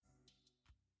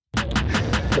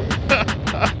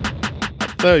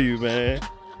tell you, man.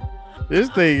 This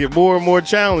thing get more and more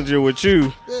challenging with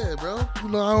you. Yeah, bro. You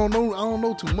know, I don't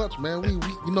know too much, man. We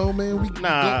you know, man.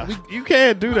 You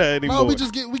can't do that anymore. No, we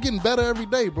getting better every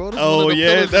day, bro.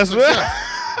 This that's what.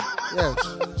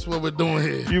 Yes, that's what we're doing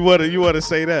here. You want to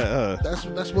say that, huh?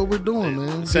 That's what we're doing,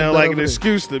 man. Sound like an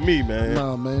excuse to me, man.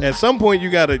 Nah, man. At some point, you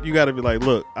gotta be like,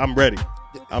 look, I'm ready.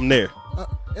 I'm there.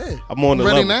 Yeah, I'm on the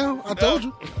ready level. now. I told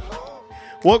you.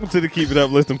 Welcome to the Keep It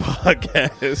Uplifting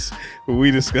podcast, where we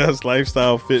discuss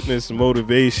lifestyle, fitness, and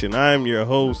motivation. I am your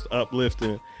host,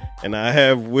 Uplifting, and I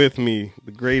have with me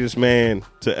the greatest man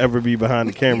to ever be behind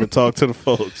the camera. Talk to the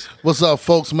folks. What's up,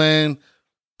 folks, man?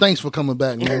 Thanks for coming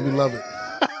back, man. We love it.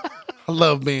 I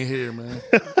love being here, man.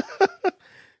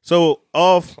 So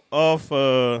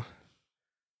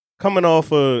coming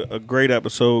off a great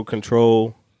episode,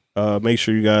 Control. Make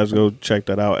sure you guys go check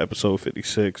that out, episode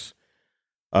 56.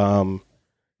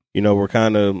 We're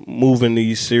kind of moving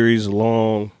these series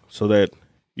along so that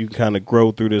you can kind of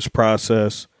grow through this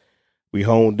process. We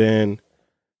honed in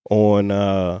on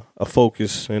a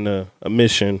focus and a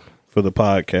mission for the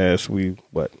podcast.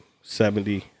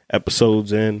 70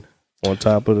 episodes in on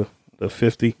top of the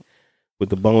 50 with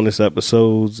the bonus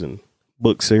episodes and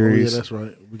book series. Oh, yeah, that's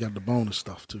right. We got the bonus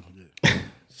stuff too. Yeah.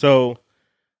 So,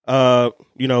 it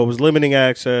was limiting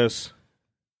access,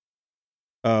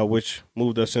 which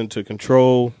moved us into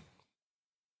Control.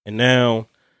 And now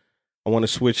I want to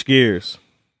switch gears,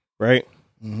 right?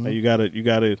 Mm-hmm.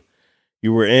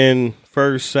 You were in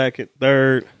first, second,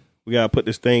 third. We got to put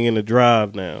this thing in the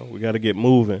drive now. We got to get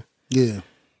moving. Yeah.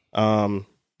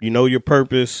 You know your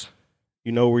purpose.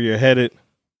 You know where you're headed.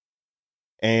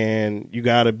 And you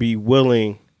got to be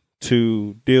willing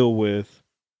to deal with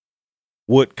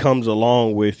what comes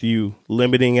along with you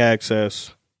limiting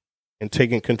access and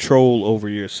taking control over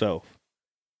yourself.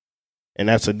 And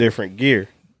that's a different gear.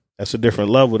 That's a different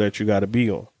level that you got to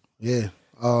be on. Yeah.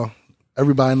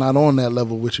 Everybody not on that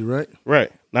level with you, right?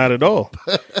 Right. Not at all.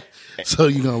 So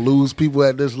you're going to lose people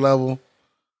at this level.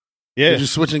 Yeah. You're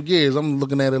switching gears. I'm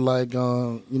looking at it like,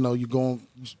 you're going,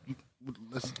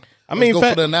 let's go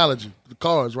for the analogy. The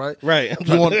cars, right? Right.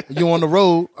 You on the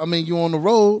road. You on the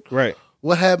road. Right.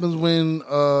 What happens when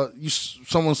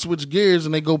someone switch gears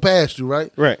and they go past you,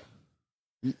 right? Right.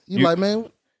 You like, man,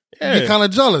 you get kind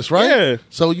of jealous, right? Yeah.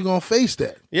 So you're going to face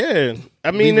that. Yeah.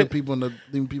 Leaving people in the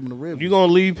rear view. You're going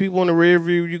to leave people in the rear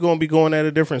view. You're going to be going at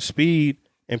a different speed,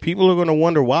 and people are going to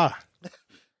wonder why.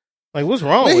 Like, what's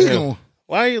wrong with him?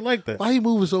 Why are you like that? Why he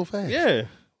moving so fast? Yeah.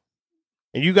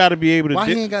 And you got to be able to... Why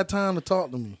he ain't got time to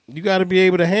talk to me? You got to be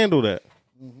able to handle that.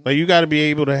 Mm-hmm. Like, you got to be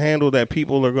able to handle that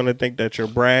people are going to think that you're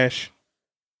brash.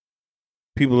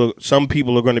 Some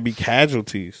people are going to be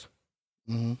casualties.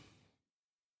 Mm-hmm.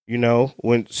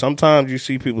 When sometimes you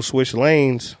see people switch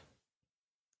lanes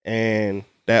and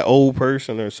that old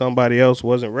person or somebody else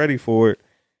wasn't ready for it,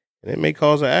 and it may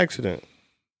cause an accident.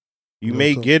 You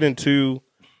may get into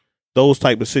those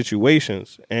type of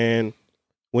situations. And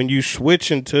when you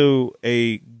switch into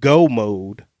a go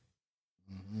mode,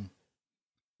 mm-hmm.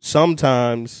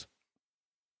 sometimes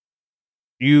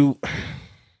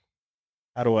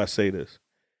how do I say this?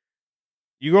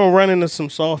 You're going to run into some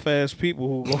soft-ass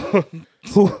people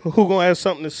who going to have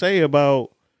something to say about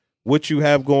what you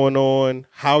have going on,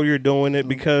 how you're doing it,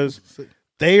 because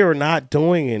they are not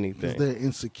doing anything. They're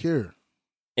insecure.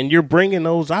 And you're bringing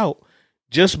those out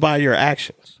just by your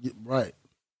actions. Right.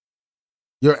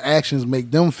 Your actions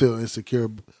make them feel insecure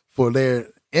for their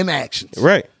inactions.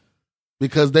 Right.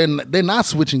 Because they're not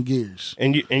switching gears.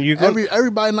 And you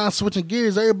everybody not switching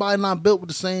gears. Everybody not built with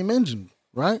the same engine,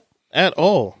 right? At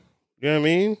all. You know what I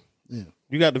mean? Yeah.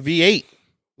 You got the V8.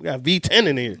 We got V10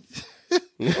 in here.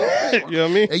 You know what I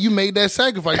mean? And you made that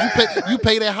sacrifice. You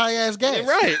pay that high ass gas.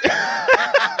 Right.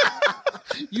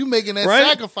 You making that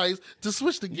sacrifice to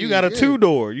switch the gears. You got a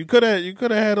 2-door. You could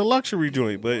have had a luxury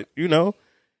joint, but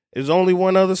there's only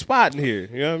one other spot in here.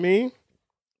 You know what I mean?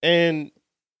 And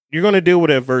you're going to deal with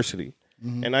adversity.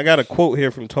 Mm-hmm. And I got a quote here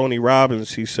from Tony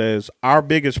Robbins. He says, "Our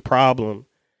biggest problem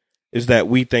is that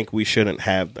we think we shouldn't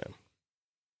have them."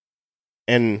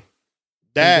 And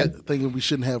that thinking we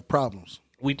shouldn't have problems.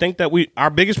 We think that our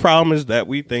biggest problem is that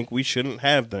we think we shouldn't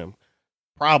have them.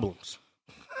 Problems.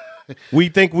 We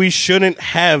think we shouldn't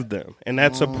have them, and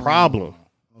that's a problem.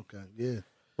 Okay, yeah.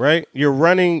 Right? You're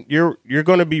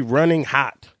going to be running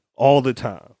hot all the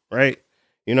time, right?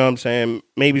 You know what I'm saying?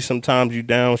 Maybe sometimes you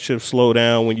downshift, slow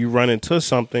down when you run into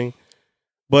something,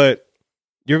 but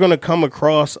you're going to come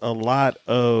across a lot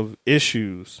of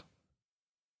issues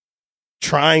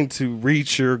trying to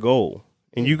reach your goal,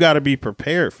 and you got to be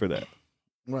prepared for that.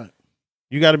 Right.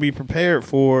 You got to be prepared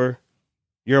for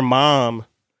your mom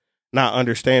not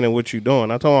understanding what you're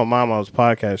doing. I told my mom I was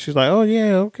podcast. She's like, "Oh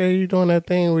yeah, okay, you're doing that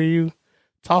thing where you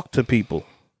talk to people."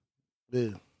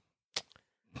 Yeah,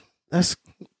 that's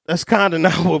kind of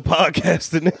not what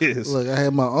podcasting is. Look, I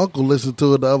had my uncle listen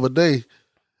to it the other day,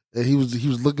 and he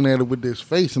was looking at it with this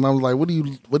face, and I was like, "What are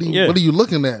you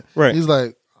looking at?" Right. He's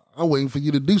like, "I'm waiting for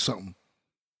you to do something."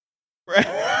 Right.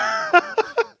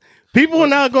 People are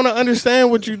not going to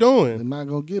understand what you're doing. They're not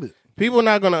going to get it. People are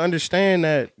not going to understand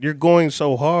that you're going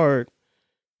so hard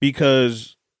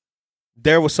because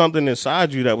there was something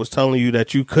inside you that was telling you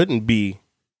that you couldn't be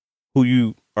who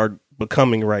you are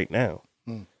becoming right now.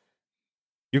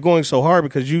 You're going so hard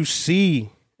because you see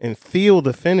and feel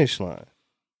the finish line.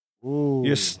 Ooh.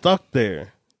 You're stuck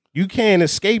there. You can't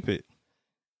escape it.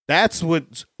 That's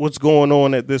what's going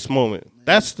on at this moment.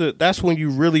 That's when you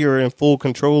really are in full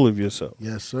control of yourself.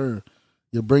 Yes, sir.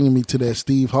 You're bringing me to that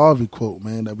Steve Harvey quote,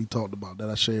 man, that we talked about, that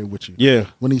I shared with you. Yeah.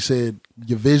 When he said,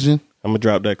 your vision. I'm going to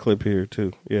drop that clip here,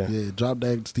 too. Yeah. Yeah, drop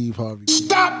that Steve Harvey.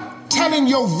 Stop telling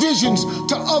your visions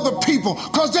to other people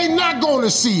because they're not going to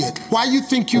see it. Why you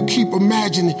think you keep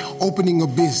imagining opening a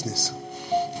business?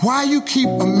 Why you keep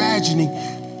imagining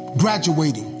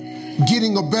graduating,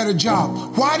 getting a better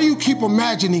job? Why do you keep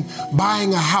imagining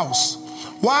buying a house?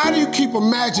 Why do you keep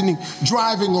imagining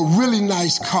driving a really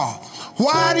nice car?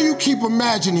 Why do you keep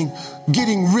imagining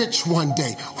getting rich one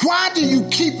day? Why do you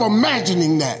keep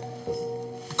imagining that?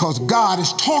 Because God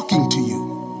is talking to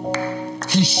you.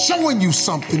 He's showing you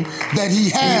something that he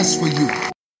has for you.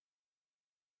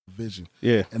 Vision.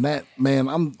 Yeah. And that, man,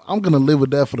 I'm going to live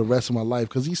with that for the rest of my life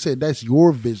because he said that's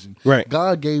your vision. Right.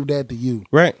 God gave that to you.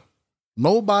 Right.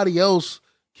 Nobody else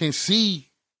can see.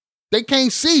 They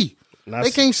can't see.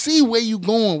 They can't see where you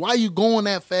going. Why you going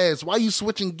that fast? Why you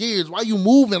switching gears? Why you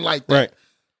moving like that? Right.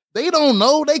 They don't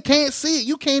know. They can't see it.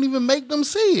 You can't even make them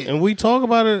see it. And we talk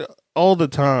about it all the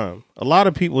time. A lot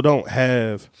of people don't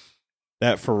have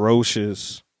that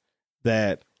ferocious,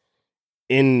 that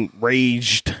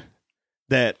enraged,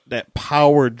 that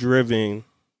power driven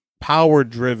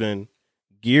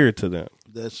gear to them.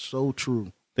 That's so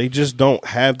true. They just don't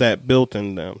have that built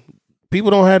in them.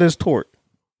 People don't have this torque.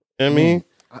 I mean,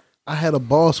 I had a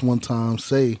boss one time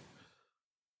say,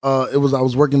 I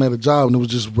was working at a job and it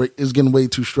was getting way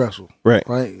too stressful. Right.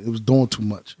 Right. It was doing too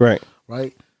much. Right.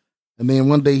 Right. And then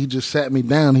one day he just sat me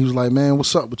down. He was like, "Man,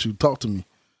 what's up with you? Talk to me."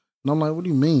 And I'm like, "What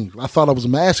do you mean?" I thought I was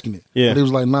masking it. Yeah. But he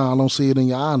was like, "Nah, I don't see it in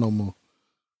your eye no more."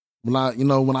 When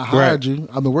I hired you,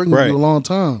 I've been working with you a long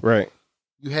time. Right.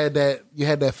 You had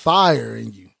that fire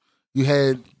in you. You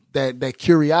had that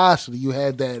curiosity. You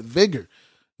had that vigor.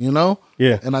 You know?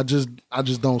 Yeah. And I just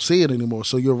don't see it anymore.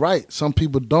 So you're right. Some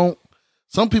people don't.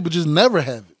 Some people just never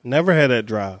have it. Never had that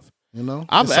drive. You know?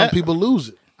 Some people lose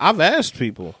it. I've asked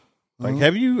people, like,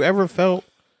 have you ever felt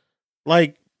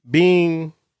like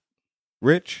being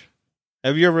rich?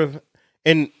 Have you ever,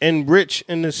 and rich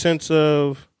in the sense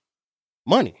of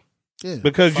money? Yeah.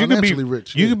 Because you could be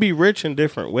rich. You could be rich in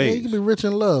different ways. Yeah, you can be rich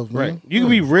in love, man. Right. You can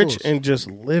be rich in just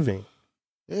living.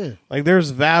 Yeah. Like there's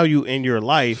value in your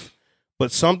life,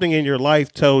 but something in your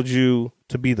life tells you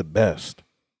to be the best.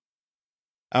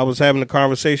 I was having a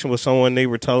conversation with someone. They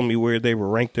were telling me where they were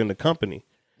ranked in the company.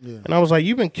 Yeah. And I was like,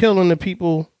 you've been killing the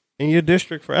people in your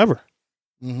district forever.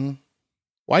 Mm-hmm.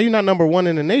 Why are you not number one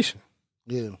in the nation?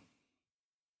 Yeah.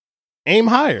 Aim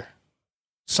higher.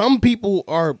 Some people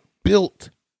are built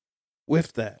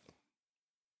with that.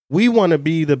 We want to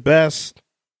be the best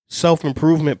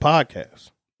self-improvement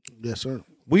podcast. Yes, sir.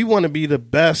 We want to be the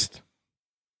best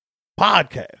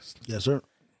podcast. Yes, sir.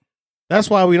 That's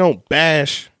why we don't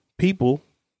bash people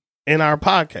in our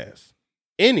podcast.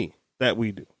 Any that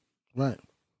we do. Right.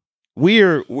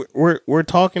 We're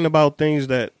talking about things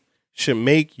that should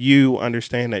make you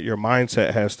understand that your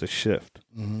mindset has to shift.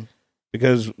 Mm-hmm.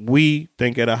 Because we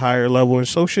think at a higher level, and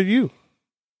so should you.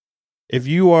 If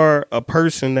you are a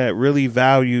person that really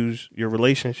values your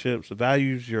relationships,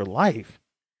 values your life,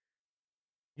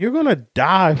 you're going to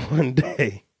die one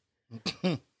day.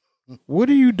 What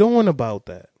are you doing about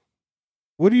that?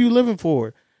 What are you living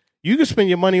for? You can spend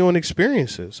your money on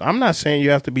experiences. I'm not saying you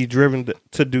have to be driven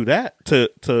to do that,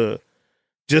 to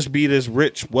just be this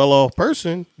rich, well-off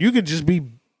person. You could just be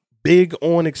big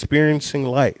on experiencing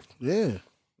life. Yeah,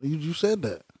 you said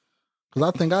that.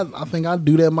 Because I think I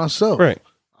do that myself. Right.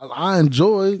 I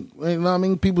enjoy. You know what I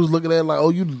mean? People's looking at it like, oh,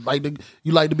 you like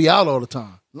to be out all the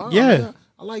time. No, yeah,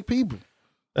 I like people.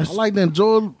 I like to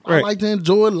enjoy. Right. I like to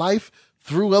enjoy life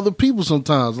through other people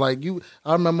sometimes. Like you,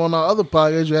 I remember on our other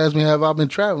podcast, you asked me, have I been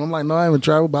traveling? I'm like, no, I haven't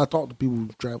traveled, but I talk to people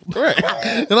who've traveled.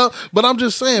 Right. You know, but I'm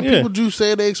just saying, people do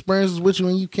share their experiences with you,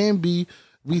 and you can be.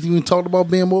 We even talked about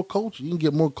being more cultured. You can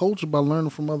get more cultured by learning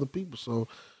from other people. So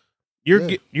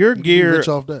your gear rich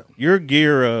off that. Your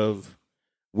gear of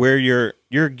where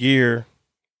your gear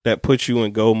that puts you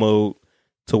in go mode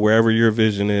to wherever your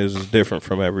vision is different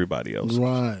from everybody else.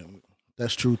 Right.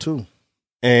 That's true too.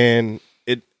 And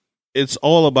it's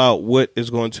all about what is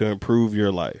going to improve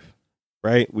your life,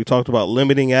 right? We talked about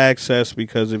limiting access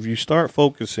because if you start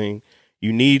focusing,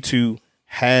 you need to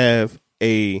have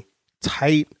a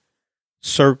tight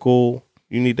circle.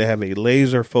 You need to have a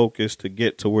laser focus to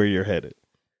get to where you're headed,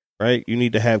 right? You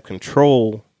need to have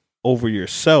control over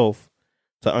yourself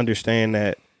to understand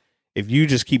that if you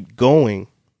just keep going,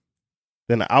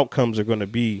 then the outcomes are going to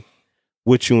be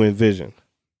what you envision.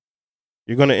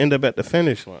 You're going to end up at the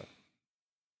finish line.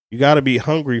 You got to be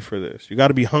hungry for this. You got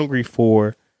to be hungry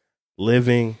for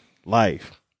living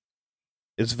life.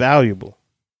 It's valuable.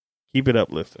 Keep it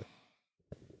uplifting.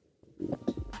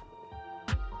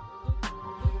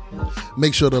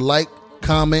 Make sure to like,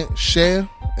 comment, share,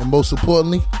 and most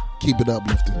importantly, keep it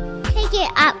uplifting. Take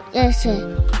it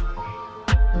uplifting.